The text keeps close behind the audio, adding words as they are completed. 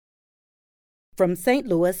from St.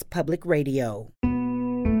 Louis Public Radio.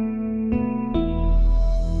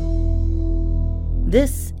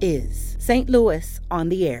 This is St. Louis on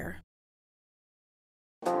the Air.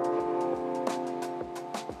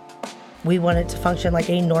 We want it to function like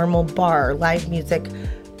a normal bar, live music,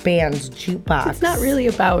 bands, jukebox. It's not really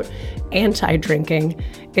about anti-drinking.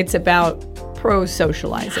 It's about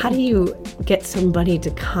pro-socializing. How do you get somebody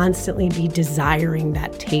to constantly be desiring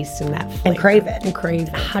that taste and that flavor? And crave it. And crave it.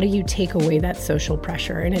 How do you take away that social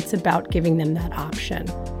pressure? And it's about giving them that option.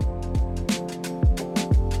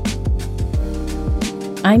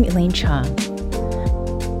 I'm Elaine Cha.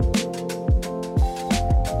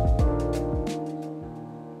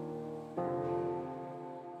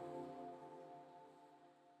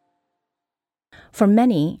 For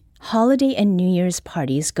many, holiday and New Year's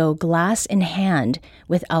parties go glass in hand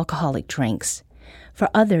with alcoholic drinks. For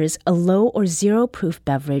others, a low or zero proof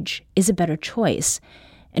beverage is a better choice.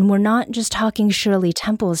 And we're not just talking Shirley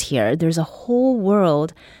Temples here. There's a whole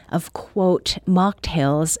world of, quote,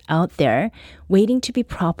 mocktails out there waiting to be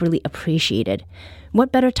properly appreciated.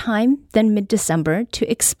 What better time than mid-December to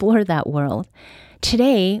explore that world?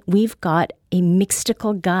 Today, we've got a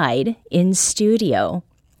mixtical guide in studio.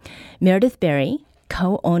 Meredith Berry,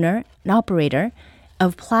 co-owner and operator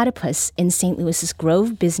of Platypus in St. Louis's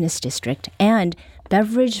Grove Business District and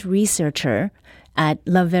beverage researcher at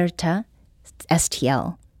La Verta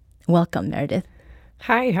STL. Welcome, Meredith.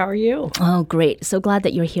 Hi, how are you? Oh, great. So glad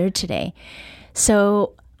that you're here today.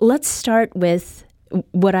 So let's start with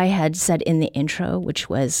what I had said in the intro, which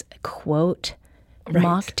was, quote,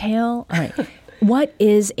 mocktail. All right. What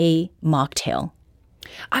is a mocktail?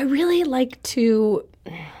 I really like to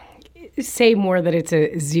say more that it's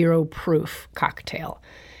a zero proof cocktail.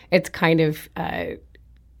 It's kind of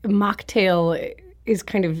mocktail is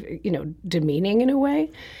kind of, demeaning in a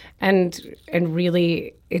way. And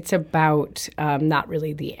really it's about not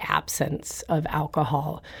really the absence of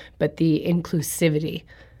alcohol, but the inclusivity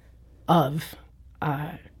of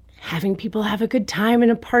having people have a good time in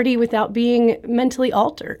a party without being mentally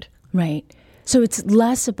altered. Right. So it's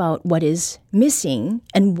less about what is missing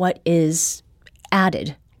and what is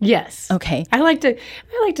added. Yes. Okay. I like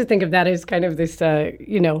to think of that as kind of this,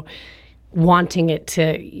 wanting it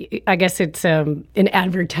to, I guess it's an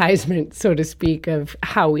advertisement, so to speak, of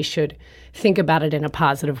how we should think about it in a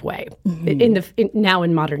positive way now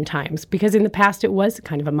in modern times. Because in the past it was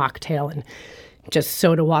kind of a mocktail and just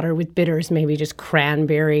soda water with bitters, maybe just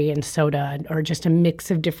cranberry and soda, or just a mix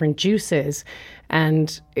of different juices.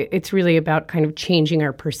 And it's really about kind of changing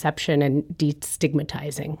our perception and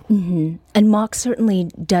destigmatizing. Mm-hmm. And mock certainly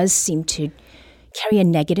does seem to carry a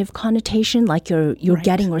negative connotation, like you're right.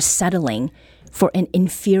 Getting or settling for an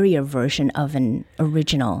inferior version of an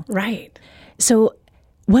original. Right. So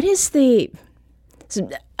what is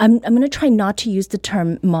I'm going to try not to use the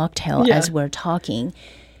term mocktail as we're talking.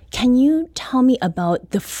 Can you tell me about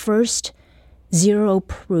the first zero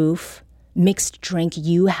proof mixed drink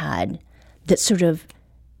you had that sort of,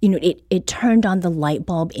 it turned on the light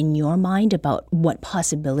bulb in your mind about what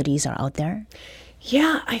possibilities are out there?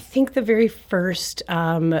 Yeah, I think the very first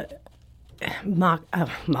mocktail,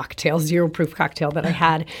 zero proof cocktail that I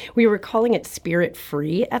had, we were calling it Spirit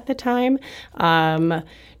Free at the time.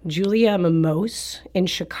 Julia Mimose in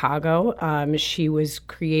Chicago, she was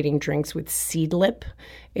creating drinks with seedlip.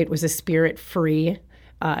 It was a spirit-free.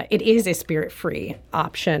 It is a spirit-free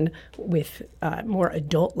option with more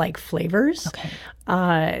adult-like flavors. Okay.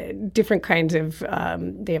 Different kinds of,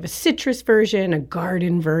 they have a citrus version, a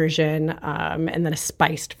garden version, and then a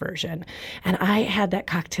spiced version. And I had that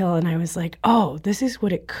cocktail and I was like, oh, this is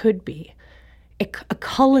what it could be. A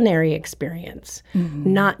culinary experience,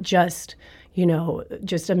 not just,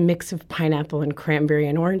 just a mix of pineapple and cranberry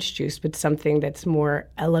and orange juice, but something that's more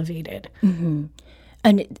elevated. Mm-hmm.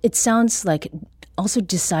 And it sounds like also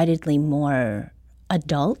decidedly more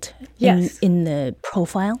adult in the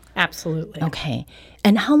profile? Absolutely. Okay.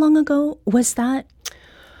 And how long ago was that?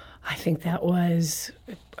 I think that was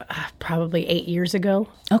probably 8 years ago.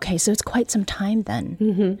 Okay, so it's quite some time then.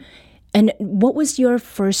 Mm-hmm. And what was your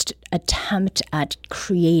first attempt at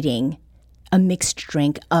creating a mixed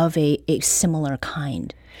drink of a similar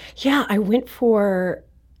kind? Yeah, I went for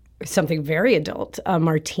something very adult, a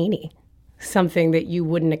martini. Something that you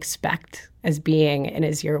wouldn't expect as being in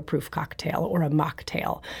a zero-proof cocktail or a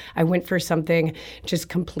mocktail. I went for something just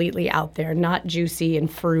completely out there, not juicy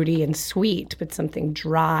and fruity and sweet, but something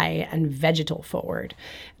dry and vegetal forward,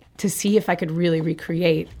 to see if I could really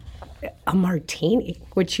recreate a martini,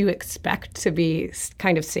 which you expect to be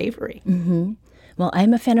kind of savory. Mm-hmm. Well,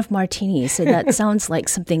 I'm a fan of martinis, so that sounds like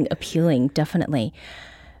something appealing, definitely.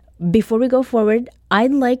 before we go forward,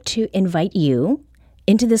 I'd like to invite you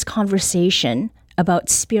into this conversation about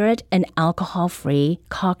spirit and alcohol-free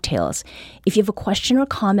cocktails. If you have a question or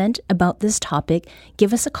comment about this topic,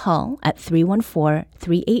 give us a call at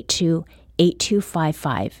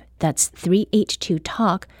 314-382-8255. That's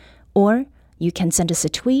 382-TALK, or you can send us a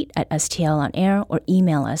tweet at STL on air or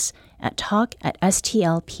email us at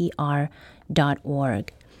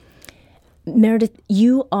talk@stlpr.org. Meredith,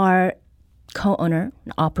 you are co-owner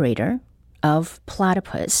and operator of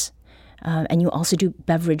Platypus, and you also do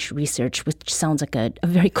beverage research, which sounds like a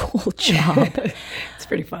very cool job. It's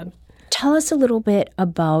pretty fun. Tell us a little bit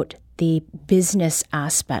about the business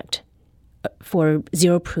aspect for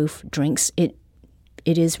zero proof drinks. It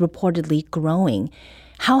is reportedly growing.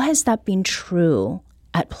 How has that been true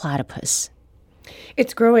at Platypus?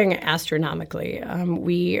 It's growing astronomically.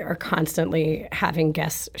 We are constantly having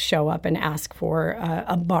guests show up and ask for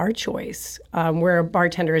a bar choice, where a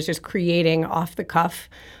bartender is just creating off the cuff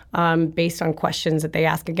based on questions that they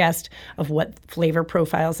ask a guest of what flavor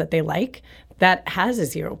profiles that they like, that has a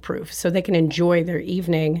zero proof, so they can enjoy their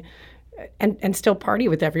evening and still party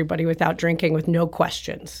with everybody without drinking, with no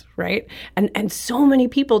questions, right? And so many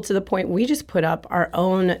people, to the point we just put up our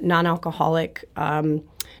own non-alcoholic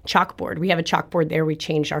chalkboard. We have a chalkboard there. We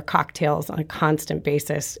change our cocktails on a constant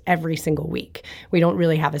basis every single week. We don't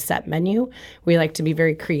really have a set menu. We like to be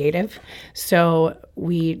very creative. So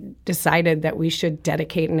we decided that we should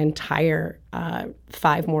dedicate an entire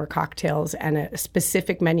 5 more cocktails and a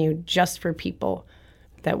specific menu just for people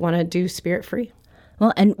that want to do spirit-free.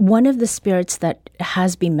 Well, and one of the spirits that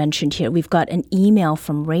has been mentioned here, we've got an email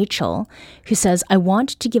from Rachel who says, I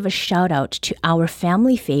want to give a shout out to our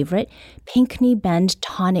family favorite, Pinckney Bend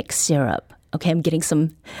tonic syrup. Okay, I'm getting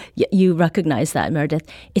some, you recognize that, Meredith.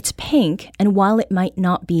 It's pink, and while it might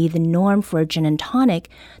not be the norm for a gin and tonic,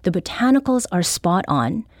 the botanicals are spot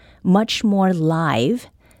on, much more live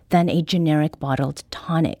than a generic bottled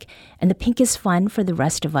tonic. And the pink is fun for the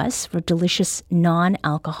rest of us, for delicious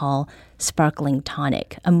non-alcohol sparkling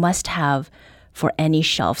tonic, a must-have for any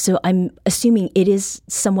shelf. So I'm assuming it is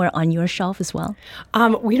somewhere on your shelf as well?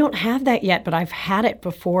 We don't have that yet, but I've had it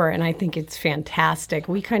before, and I think it's fantastic.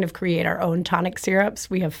 We kind of create our own tonic syrups.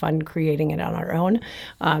 We have fun creating it on our own.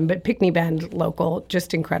 But Pinckney Bend, local,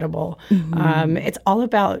 just incredible. Mm-hmm. It's all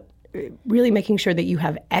about really making sure that you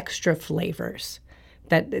have extra flavors,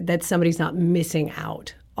 that somebody's not missing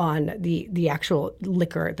out on the actual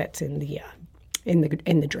liquor that's in the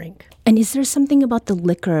drink. And is there something about the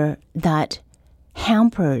liquor that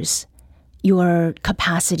hampers your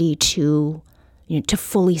capacity to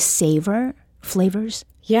fully savor flavors?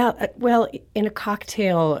 Yeah, well, in a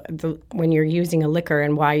cocktail, when you're using a liquor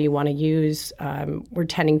and why you want to use, we're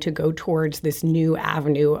tending to go towards this new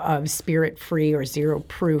avenue of spirit-free or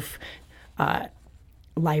zero-proof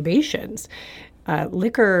libations.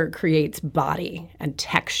 Liquor creates body and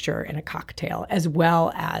texture in a cocktail, as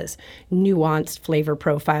well as nuanced flavor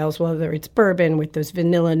profiles, whether it's bourbon with those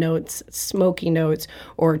vanilla notes, smoky notes,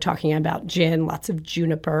 or talking about gin, lots of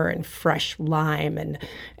juniper and fresh lime and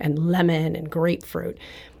lemon and grapefruit.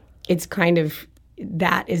 It's kind of,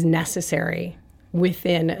 that is necessary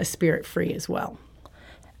within a spirit-free as well.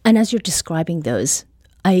 And as you're describing those,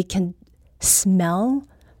 I can smell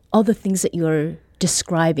all the things that you're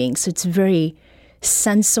describing. So it's very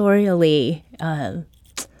sensorially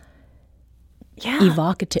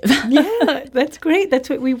evocative. Yeah, that's great. That's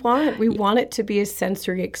what we want. We want it to be a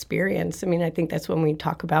sensory experience. I mean, I think that's when we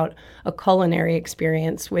talk about a culinary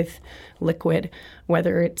experience with liquid,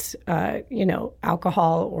 whether it's,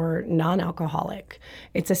 alcohol or non-alcoholic.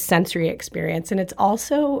 It's a sensory experience. And it's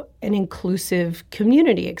also an inclusive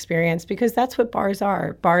community experience, because that's what bars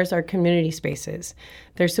are. Bars are community spaces.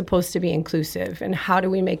 They're supposed to be inclusive. And how do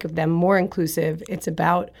we make them more inclusive? It's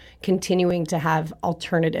about continuing to have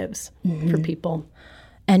alternatives for people.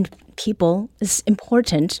 And people is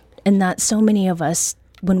important in that so many of us,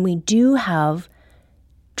 when we do have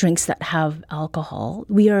drinks that have alcohol,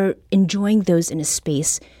 we are enjoying those in a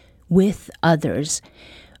space with others.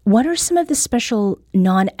 What are some of the special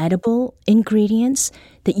non-edible ingredients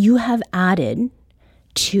that you have added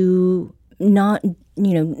to not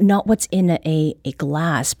what's in a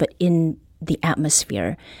glass, but in the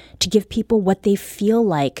atmosphere, to give people what they feel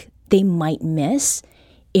like they might miss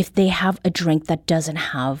if they have a drink that doesn't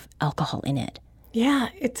have alcohol in it? Yeah,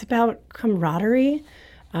 it's about camaraderie.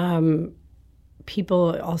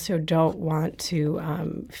 People also don't want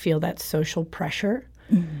to feel that social pressure.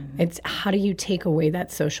 Mm-hmm. It's how do you take away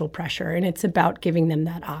that social pressure? And it's about giving them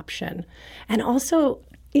that option. And also,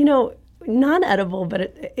 non-edible,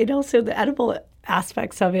 but it also, the edible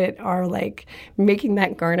aspects of it are like making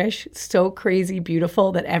that garnish so crazy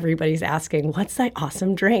beautiful that everybody's asking, what's that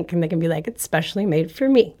awesome drink? And they can be like, it's specially made for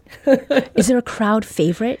me. Is there a crowd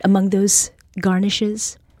favorite among those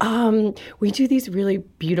garnishes? We do these really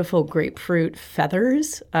beautiful grapefruit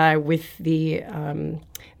feathers with the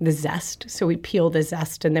zest. So we peel the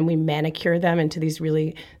zest and then we manicure them into these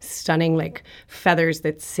really stunning like feathers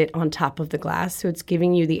that sit on top of the glass. So it's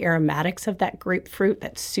giving you the aromatics of that grapefruit,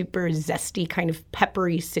 that super zesty kind of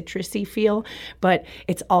peppery, citrusy feel. But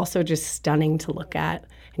it's also just stunning to look at.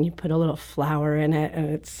 And you put a little flower in it,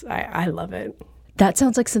 and I love it. That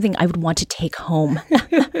sounds like something I would want to take home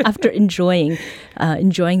after enjoying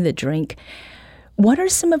the drink. What are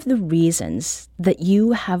some of the reasons that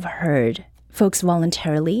you have heard folks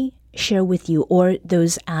voluntarily share with you or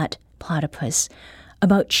those at Platypus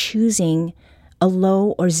about choosing a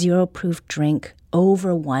low or zero proof drink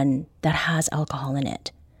over one that has alcohol in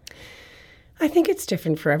it? I think it's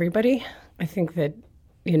different for everybody. I think that,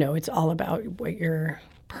 it's all about what your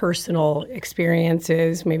personal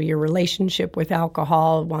experiences, maybe your relationship with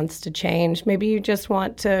alcohol wants to change. Maybe you just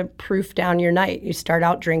want to proof down your night. You start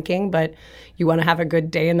out drinking, but you want to have a good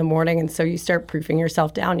day in the morning, and so you start proofing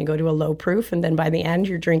yourself down. You go to a low proof, and then by the end,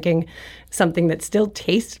 you're drinking something that still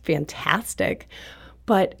tastes fantastic.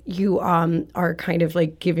 But you are kind of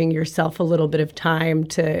like giving yourself a little bit of time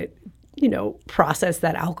to, process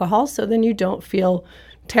that alcohol so then you don't feel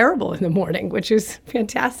terrible in the morning, which is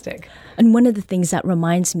fantastic. And one of the things that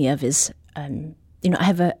reminds me of is, I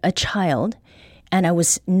have a child and I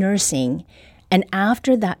was nursing. And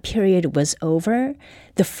after that period was over,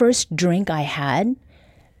 the first drink I had,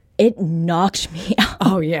 it knocked me out.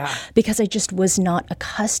 Oh, yeah. Because I just was not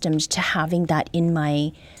accustomed to having that in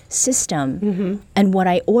my system. Mm-hmm. And what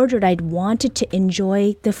I ordered, I'd wanted to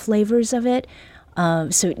enjoy the flavors of it.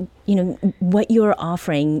 So, what you're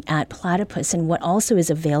offering at Platypus and what also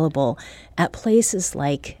is available at places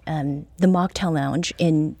like the Mocktail Lounge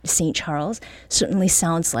in St. Charles certainly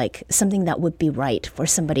sounds like something that would be right for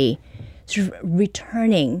somebody sort of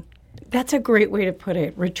returning. That's a great way to put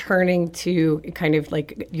it, returning to kind of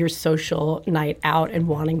like your social night out and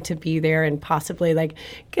wanting to be there and possibly like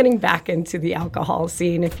getting back into the alcohol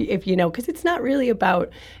scene if you know, because it's not really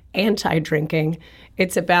about anti-drinking.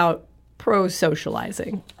 It's about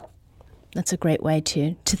pro-socializing. That's a great way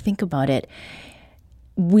to think about it.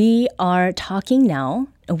 We are talking now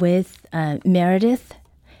with Meredith,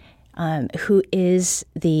 who is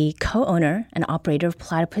the co-owner and operator of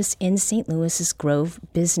Platypus in St. Louis's Grove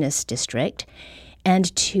Business District.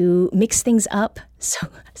 And to mix things up,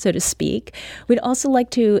 so to speak, we'd also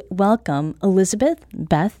like to welcome Elizabeth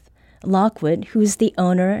Beth Lockwood, who's the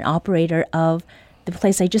owner and operator of the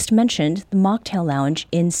place I just mentioned, the Mocktail Lounge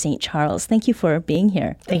in St. Charles. Thank you for being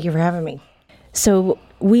here. Thank you for having me. So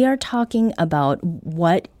we are talking about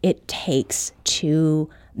what it takes to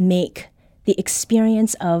make the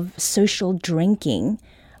experience of social drinking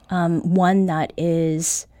one that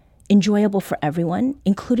is enjoyable for everyone,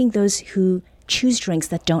 including those who choose drinks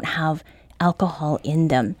that don't have alcohol in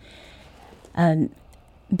them.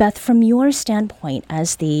 Beth, from your standpoint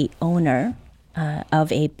as the owner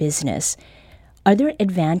of a business, are there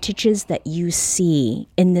advantages that you see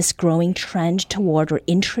in this growing trend toward or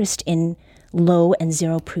interest in low and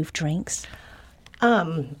zero proof drinks?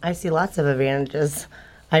 I see lots of advantages.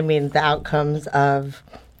 I mean, the outcomes of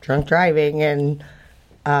drunk driving and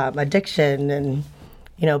addiction and,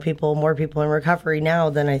 more people in recovery now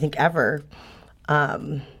than I think ever.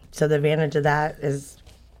 So the advantage of that is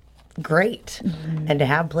great. Mm-hmm. And to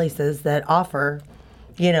have places that offer,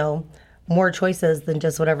 more choices than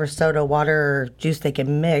just whatever soda, water, or juice they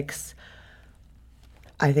can mix,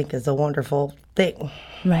 I think is a wonderful thing.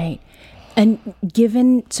 Right. And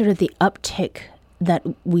given sort of the uptick that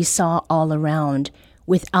we saw all around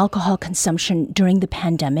with alcohol consumption during the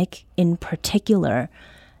pandemic in particular,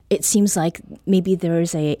 it seems like maybe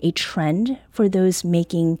there's a trend for those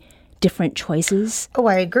making different choices. Oh,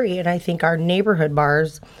 I agree. And I think our neighborhood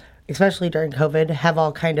bars, especially during COVID, have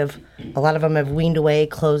all a lot of them have weaned away,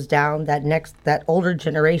 closed down. That older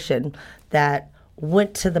generation that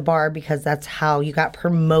went to the bar because that's how you got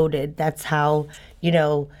promoted. That's how,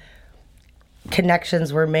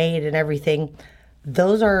 connections were made and everything.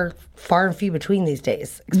 Those are far and few between these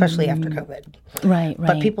days, especially after COVID. Right.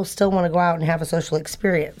 But people still want to go out and have a social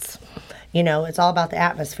experience. It's all about the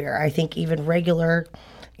atmosphere. I think even regular,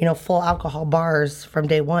 full alcohol bars from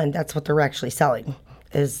day one, that's what they're actually selling.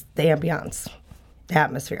 Is the ambiance, the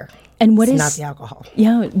atmosphere. And what is not the alcohol?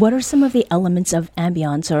 Yeah. What are some of the elements of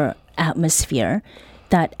ambiance or atmosphere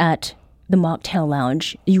that at the Mocktail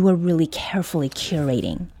Lounge you were really carefully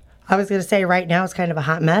curating? I was going to say right now it's kind of a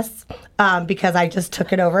hot mess because I just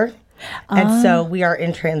took it over. And so we are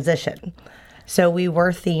in transition. So we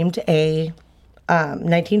were themed a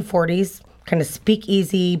 1940s kind of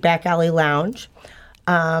speakeasy back alley lounge.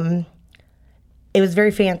 It was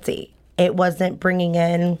very fancy. It wasn't bringing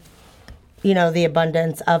in, the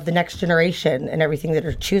abundance of the next generation and everything that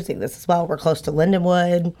are choosing this as well. We're close to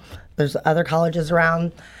Lindenwood. There's other colleges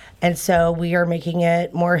around. And so we are making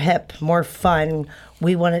it more hip, more fun.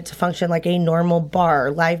 We want it to function like a normal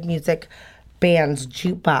bar, live music, bands,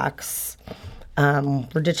 jukebox.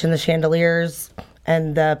 We're ditching the chandeliers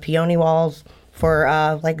and the peony walls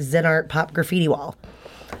for like Zen art pop graffiti wall.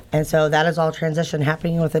 And so that is all transition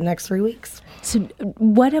happening within the next 3 weeks. So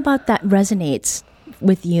what about that resonates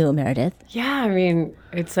with you, Meredith? Yeah, I mean,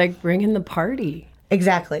 it's like bringing the party.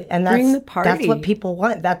 Exactly. And Bring the party. That's what people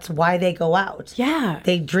want. That's why they go out. Yeah.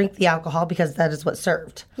 They drink the alcohol because that is what's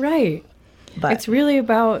served. Right. But It's really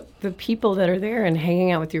about the people that are there and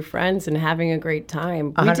hanging out with your friends and having a great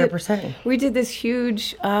time. 100%. We did this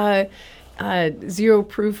huge zero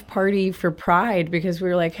proof party for Pride because we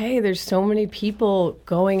were like, hey, there's so many people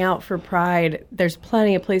going out for Pride. There's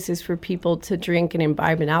plenty of places for people to drink and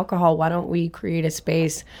imbibe in alcohol. Why don't we create a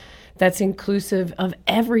space that's inclusive of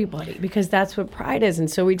everybody, because that's what Pride is. And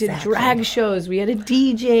so we did drag shows. We had a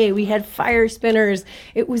DJ. We had fire spinners.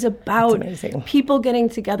 It was about people getting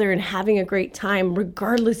together and having a great time,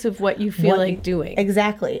 regardless of what you feel like doing.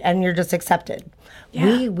 Exactly. And you're just accepted.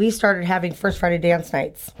 Yeah. We started having First Friday dance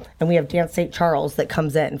nights, and we have Dance St. Charles that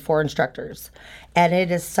comes in for instructors. And it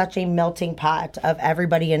is such a melting pot of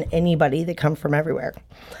everybody and anybody that come from everywhere.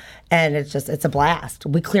 And it's a blast.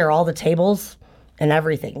 We clear all the tables and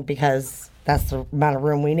everything because that's the amount of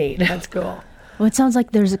room we need. That's cool. Well, it sounds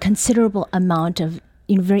like there's a considerable amount of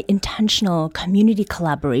very intentional community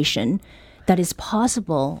collaboration that is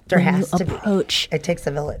possible There when has you to be. approach It takes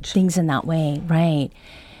a village. things in that way, right?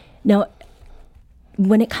 Now,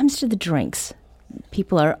 when it comes to the drinks,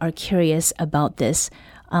 people are curious about this.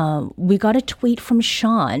 We got a tweet from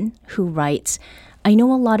Sean who writes, I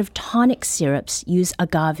know a lot of tonic syrups use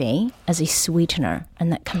agave as a sweetener,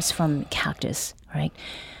 and that comes from cactus, right?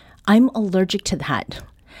 I'm allergic to that.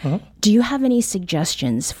 Do you have any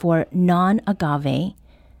suggestions for non-agave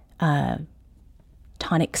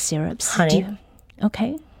tonic syrups? Honey.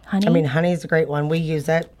 Okay, honey. I mean, honey is a great one. We use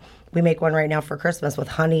it. We make one right now for Christmas with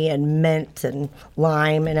honey and mint and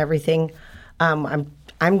lime and everything.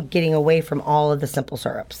 I'm getting away from all of the simple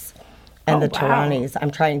syrups and the Tiranis.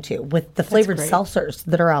 I'm trying to with the flavored seltzers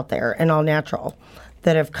that are out there and all natural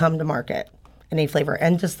that have come to market in a flavor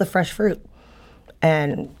and just the fresh fruit.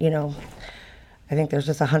 And I think there's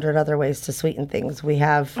just 100 other ways to sweeten things. We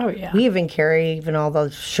have. Oh, yeah. We even carry all the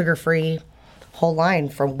sugar-free whole line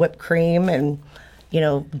from whipped cream and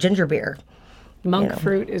ginger beer. Monk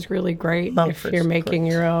fruit is really great Monk if fruit's you're making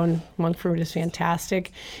your own. Monk fruit is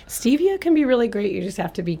fantastic. Stevia can be really great. You just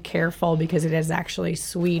have to be careful because it is actually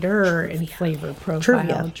sweeter in flavor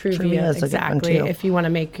profile. Truvia is a good one, exactly. too. If you want to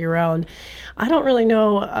make your own. I don't really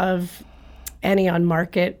know of any on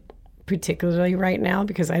market particularly right now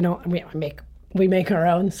because we make our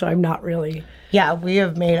own, so I'm not really. Yeah, we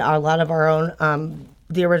have made a lot of our own.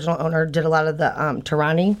 The original owner did a lot of the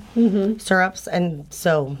Tirani syrups, and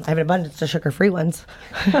so I have an abundance of sugar-free ones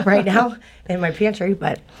right now in my pantry.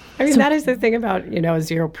 But I mean, that is the thing about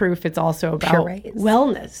zero proof. It's also about purees.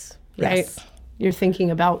 wellness, right? Yes. You're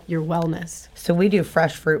thinking about your wellness. So we do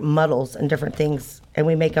fresh fruit muddles and different things, and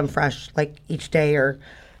we make them fresh like each day or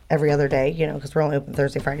every other day, because we're only open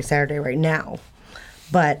Thursday, Friday, Saturday right now.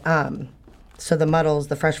 But so the muddles,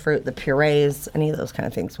 the fresh fruit, the purees, any of those kind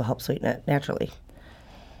of things will help sweeten it naturally.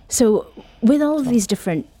 So with all of these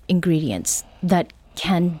different ingredients that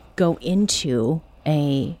can go into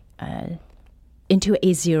a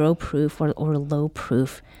zero proof or low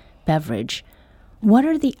proof beverage, what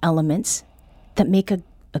are the elements that make a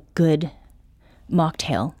good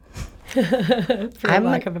mocktail? For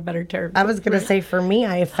lack of a better term. I was going to say, for me,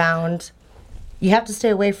 I have found you have to stay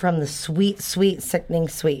away from the sweet, sickening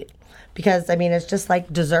sweet. Because, it's just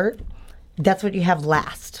like dessert. That's what you have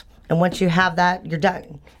last. And once you have that, you're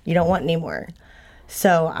done. You don't want any more.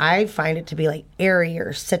 So I find it to be like airy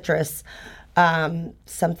or citrus,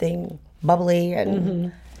 something bubbly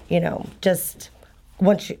and, just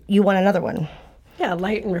once you want another one. Yeah,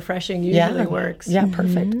 light and refreshing usually works. Yeah,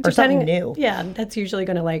 perfect. Or something new. Yeah, that's usually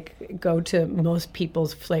going to go to most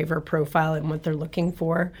people's flavor profile and what they're looking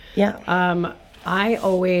for. Yeah.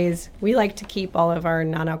 We like to keep all of our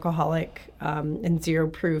non-alcoholic and zero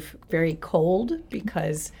proof very cold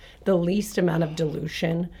because the least amount of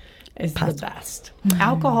dilution is the best.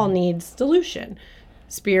 Alcohol needs dilution.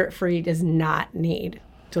 Spirit-free does not need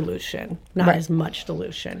dilution, not Right. as much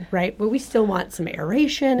dilution, right? But we still want some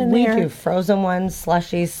aeration in We there. do frozen ones,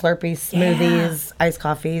 slushies, Slurpees, smoothies, iced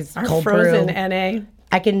coffees, Our cold frozen brew. NA.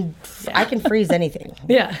 I can freeze anything.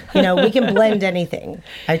 Yeah. We can blend anything.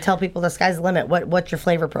 I tell people the sky's the limit. What's your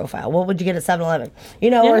flavor profile? What would you get at 7-Eleven? Or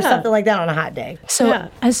Yeah. something like that on a hot day. So Yeah.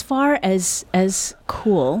 as far as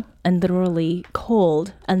cool and literally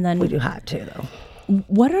cold, and then We do hot too, though.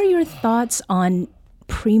 what are your thoughts on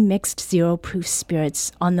pre-mixed zero-proof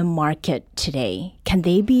spirits on the market today? Can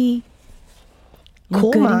they be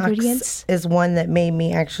Cool good Mox ingredients? is one that made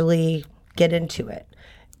me actually get into it.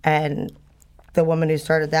 And the woman who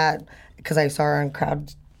started that, because I saw her on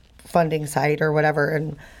crowdfunding site or whatever,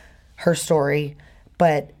 and her story,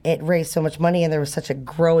 but it raised so much money and there was such a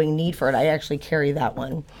growing need for it. I actually carry that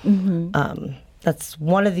one. That's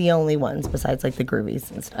one of the only ones besides like the Groovies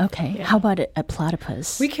and stuff. Okay. How about a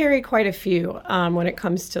platypus? We carry quite a few when it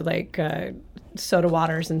comes to like soda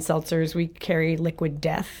waters and seltzers. We carry Liquid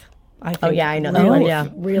Death. I think yeah, I know that one, yeah.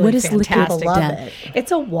 really What is Liquid fantastic. Love Death? it.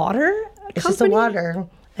 It's a water. It's just a company. water.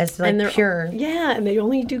 It's like And they're pure. Yeah, and they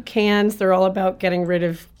only do cans. They're all about getting rid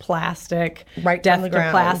of plastic. Right Death from the to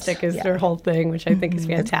ground. plastic is Yeah. their whole thing, which I think is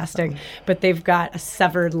fantastic. But they've got a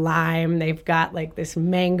severed lime. They've got like this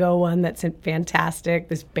mango one that's fantastic,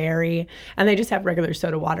 this berry. And they just have regular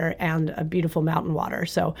soda water and a beautiful mountain water.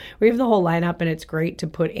 So we have the whole lineup, and it's great to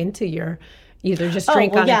put into your either just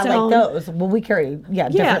drink on its own. like those. Well, we carry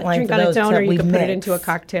different lines drink of on those its own, that or you we can put it mix. into a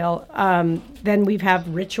cocktail. Then we have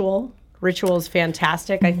Ritual. Ritual is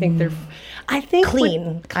fantastic. I think they're,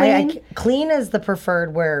 Clean. Clean is the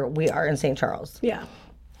preferred where we are in St. Charles. yeah.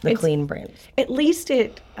 The clean brands. At least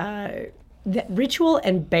the Ritual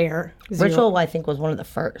and Bear. Zero. Ritual, I think, was one of the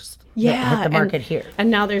first. that Yeah, hit the market here.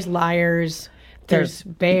 And now there's Liars. There's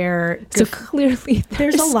Bear. So clearly,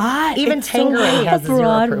 There's a lot. Even It's so Tanqueray has a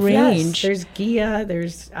broad zero proof. range. There's Gia.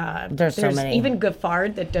 There's so many. Even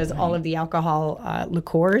Giffard that does all of the alcohol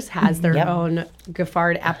liqueurs has their Yep. own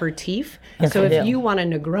Giffard aperitif. Yes, so I if do. you want a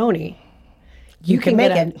Negroni, You can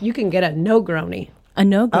make get it. You can get a Nogroni. a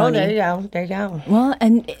no Oh, there you go. There you go. Well,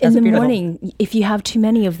 and in the beautiful. morning, if you have too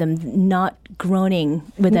many of them, not groaning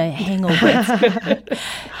with a hangover.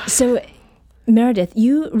 So, Meredith,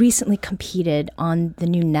 you recently competed on the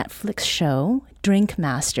new Netflix show, Drink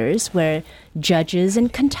Masters, where judges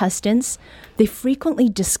and contestants, they frequently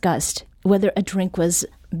discussed whether a drink was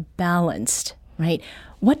balanced, right?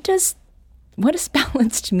 What does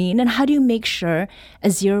balanced mean, and how do you make sure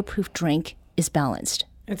a zero-proof drink is balanced?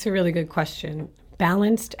 That's a really good question.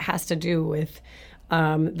 Balanced has to do with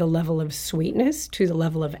the level of sweetness to the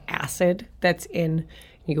level of acid that's in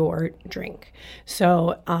your drink.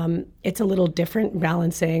 So it's a little different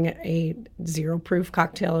balancing a zero proof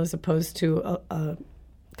cocktail as opposed to a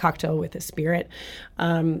cocktail with a spirit.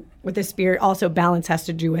 With the spirit, also balance has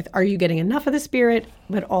to do with, are you getting enough of the spirit,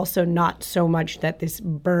 but also not so much that this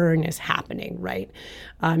burn is happening, right?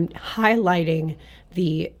 Highlighting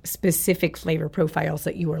the specific flavor profiles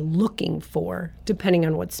that you are looking for, depending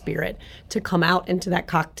on what spirit, to come out into that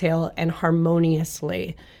cocktail and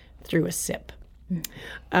harmoniously through a sip.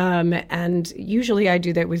 And usually I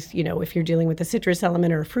do that with, if you're dealing with a citrus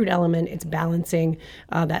element or a fruit element, it's balancing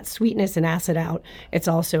that sweetness and acid out. It's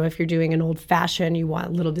also, if you're doing an old fashioned, you want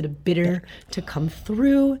a little bit of bitter to come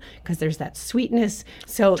through because there's that sweetness.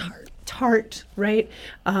 So tart, right?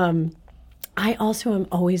 I also am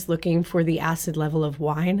always looking for the acid level of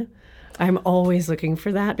wine. I'm always looking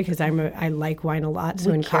for that because I like wine a lot.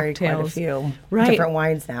 So in Carry cocktails, quite a few right? different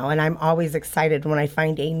wines now, and I'm always excited when I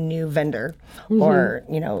find a new vendor or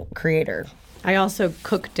creator. I also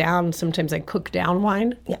cook down. Sometimes I cook down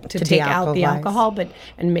wine to to take out the de-alcoholize. alcohol,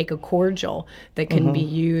 and make a cordial that can be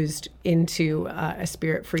used into a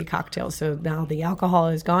spirit-free cocktail. So now the alcohol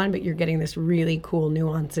is gone, but you're getting this really cool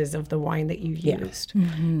nuances of the wine that you used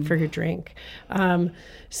for your drink.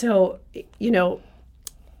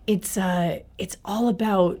 It's all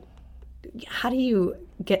about how do you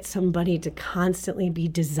get somebody to constantly be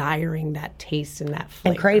desiring that taste and that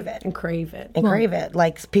flavor. And crave it. And crave it. And crave it.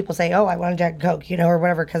 Like people say, oh, I want a Jack and Coke, or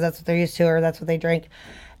whatever, because that's what they're used to or that's what they drink.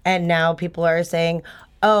 And now people are saying,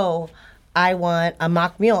 oh, I want a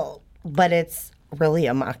mock mule, but it's really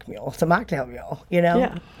a mock mule. It's a mocktail mule,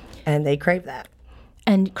 Yeah. And they crave that.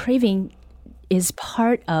 And craving is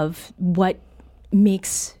part of what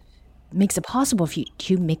makes it possible for you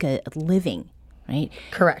to make a living, right?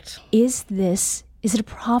 Correct. Is it a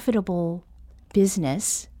profitable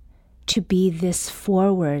business to be this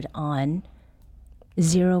forward on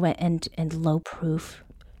zero and low proof?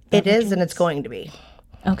 It is, and it's going to be.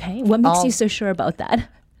 Okay. What makes you so sure about that?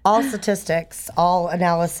 All statistics, all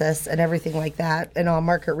analysis, and everything like that, and all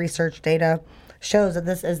market research data shows that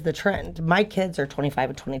this is the trend. My kids are 25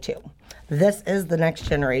 and 22. This is the next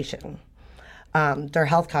generation. They're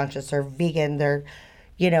health conscious, they're vegan, they're,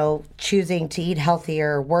 choosing to eat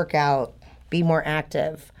healthier, work out, be more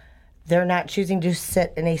active. They're not choosing to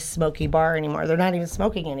sit in a smoky bar anymore. They're not even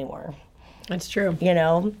smoking anymore. That's true.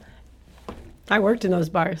 I worked in those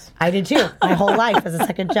bars. I did too. My whole life as a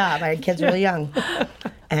second job. I had kids really young.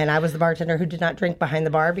 And I was the bartender who did not drink behind the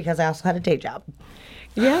bar because I also had a day job.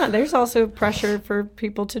 Yeah, there's also pressure for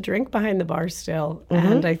people to drink behind the bar still.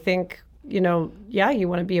 And I think, you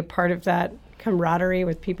want to be a part of that camaraderie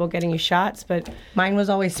with people getting you shots. But mine was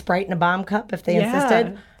always Sprite in a bomb cup if they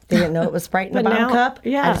insisted. They didn't know it was Sprite in a bomb cup.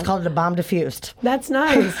 Yeah. I just called it a bomb diffused. That's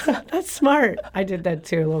nice. That's smart. I did that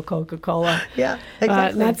too, a little Coca-Cola. Yeah,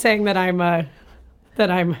 exactly. Not saying that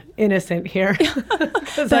I'm innocent here,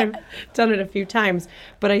 because I've done it a few times.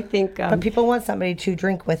 But I think... but people want somebody to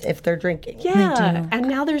drink with if they're drinking. Yeah, and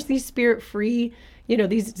now there's these spirit-free,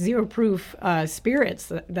 these zero-proof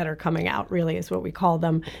spirits that are coming out, really, is what we call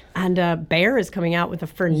them. And Bear is coming out with a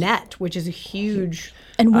Fernet, which is a huge...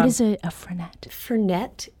 And what is a Fernet?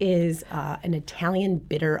 Fernet is an Italian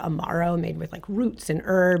bitter Amaro made with roots and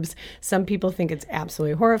herbs. Some people think it's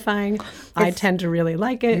absolutely horrifying. I tend to really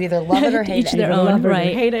like it. You either love it or hate Each their own, love it or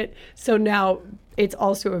right? hate it. So now it's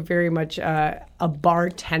also a very much a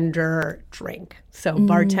bartender drink. So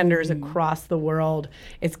bartenders across the world,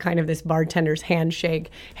 it's kind of this bartender's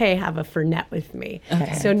handshake. Hey, have a Fernet with me.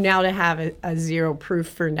 Okay. So now to have a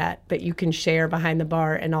zero-proof Fernet that you can share behind the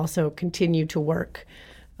bar and also continue to work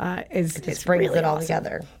it brings really it all awesome.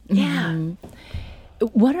 together. Yeah.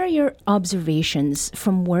 What are your observations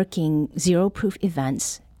from working zero-proof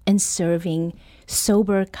events and serving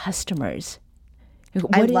sober customers?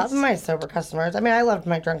 I love my sober customers. I mean, I loved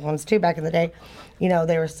my drunk ones too back in the day.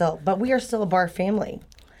 They were but we are still a bar family.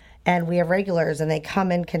 And we have regulars and they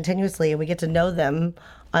come in continuously and we get to know them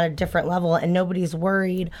on a different level and nobody's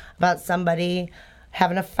worried about somebody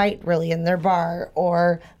having a fight really in their bar,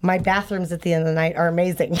 or my bathrooms at the end of the night are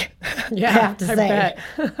amazing. Yeah, I have to say. Bet.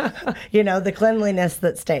 The cleanliness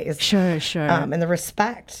that stays. Sure. And the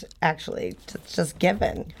respect, actually, just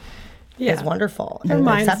given. Yeah. Is wonderful. And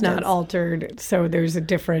mine's not acceptance. altered, so there's a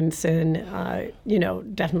difference in,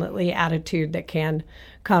 definitely attitude that can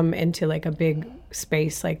come into a big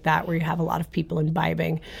space like that where you have a lot of people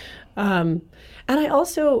imbibing. And I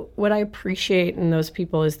also, what I appreciate in those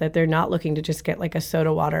people is that they're not looking to just get a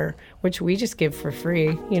soda water, which we just give for free.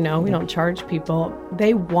 We don't charge people.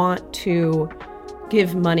 They want to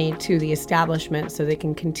give money to the establishment so they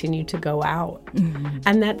can continue to go out. Mm-hmm.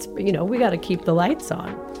 And that's, we got to keep the lights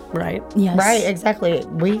on, right? Yes. Right, exactly.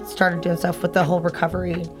 We started doing stuff with the whole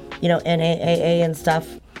recovery, NAAA and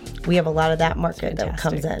stuff. We have a lot of that market that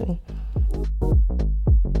comes in.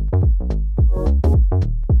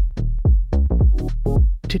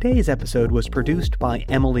 Today's episode was produced by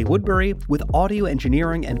Emily Woodbury with audio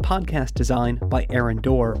engineering and podcast design by Aaron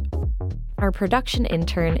Dorr. Our production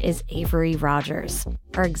intern is Avery Rogers.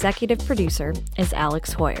 Our executive producer is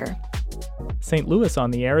Alex Hoyer. St. Louis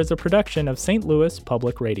on the Air is a production of St. Louis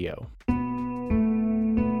Public Radio.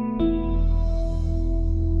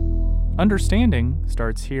 Understanding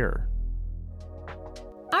starts here.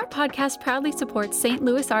 Our podcast proudly supports St.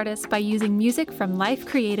 Louis artists by using music from Life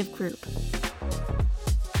Creative Group.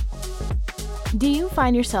 Do you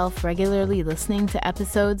find yourself regularly listening to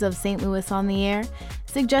episodes of St. Louis on the Air?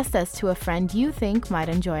 Suggest us to a friend you think might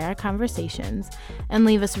enjoy our conversations, and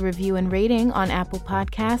leave us a review and rating on Apple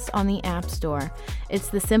Podcasts on the App Store. It's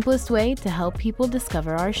the simplest way to help people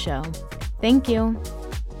discover our show. Thank you.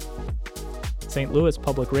 St. Louis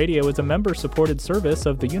Public Radio is a member-supported service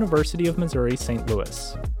of the University of Missouri St.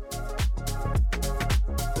 Louis.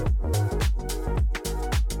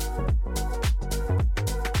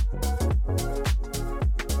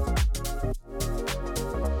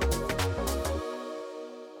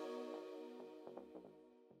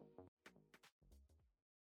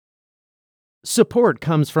 Support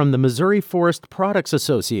comes from the Missouri Forest Products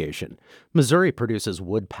Association. Missouri produces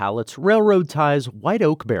wood pallets, railroad ties, white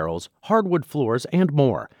oak barrels, hardwood floors, and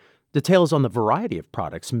more. Details on the variety of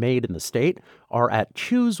products made in the state are at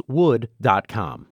choosewood.com.